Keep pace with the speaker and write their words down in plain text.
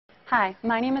Hi,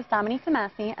 my name is Dominique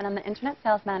Demasi, and I'm the Internet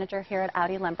Sales Manager here at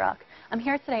Audi Lynbrook. I'm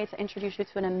here today to introduce you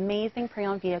to an amazing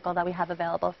pre-owned vehicle that we have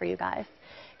available for you guys.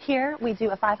 Here, we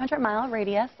do a 500-mile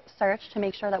radius search to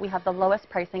make sure that we have the lowest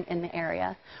pricing in the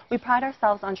area. We pride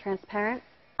ourselves on transparent,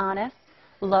 honest,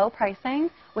 low pricing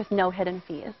with no hidden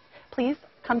fees. Please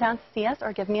come down to see us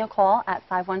or give me a call at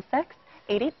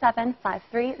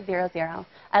 516-887-5300.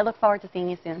 I look forward to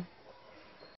seeing you soon.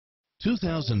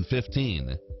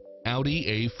 2015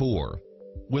 Audi A4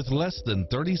 with less than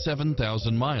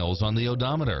 37,000 miles on the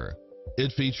odometer.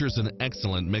 It features an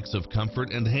excellent mix of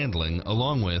comfort and handling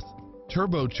along with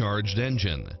turbocharged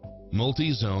engine,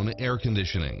 multi-zone air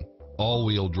conditioning,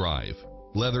 all-wheel drive,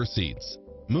 leather seats,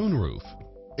 moonroof,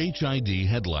 HID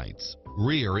headlights,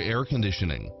 rear air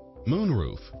conditioning,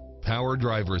 moonroof, power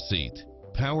driver seat,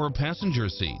 power passenger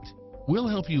seat. We'll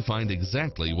help you find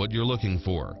exactly what you're looking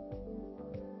for.